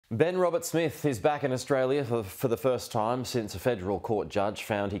Ben Robert Smith is back in Australia for the first time since a federal court judge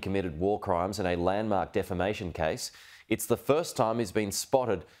found he committed war crimes in a landmark defamation case. It's the first time he's been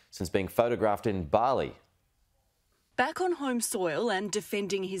spotted since being photographed in Bali. Back on home soil and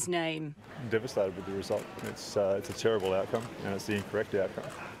defending his name. I'm devastated with the result. It's a terrible outcome and it's the incorrect outcome.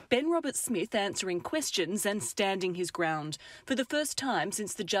 Ben Robert Smith answering questions and standing his ground for the first time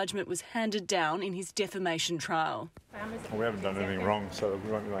since the judgment was handed down in his defamation trial. Well, we haven't done anything wrong, so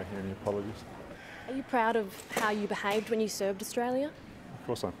we won't be making any apologies. Are you proud of how you behaved when you served Australia? Of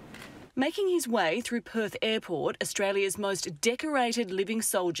course I am. Making his way through Perth Airport, Australia's most decorated living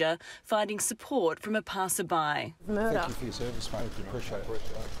soldier finding support from a passerby. Murder. Thank you for your service, mate. Appreciate it.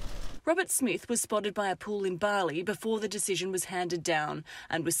 Robert Smith was spotted by a pool in Bali before the decision was handed down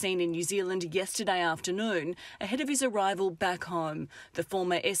and was seen in New Zealand yesterday afternoon ahead of his arrival back home. The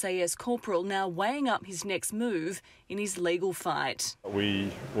former SAS corporal now weighing up his next move in his legal fight.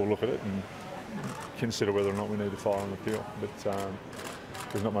 We will look at it and consider whether or not we need to file an appeal, but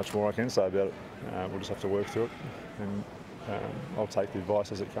there's not much more I can say about it. We'll just have to work through it and I'll take the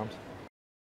advice as it comes.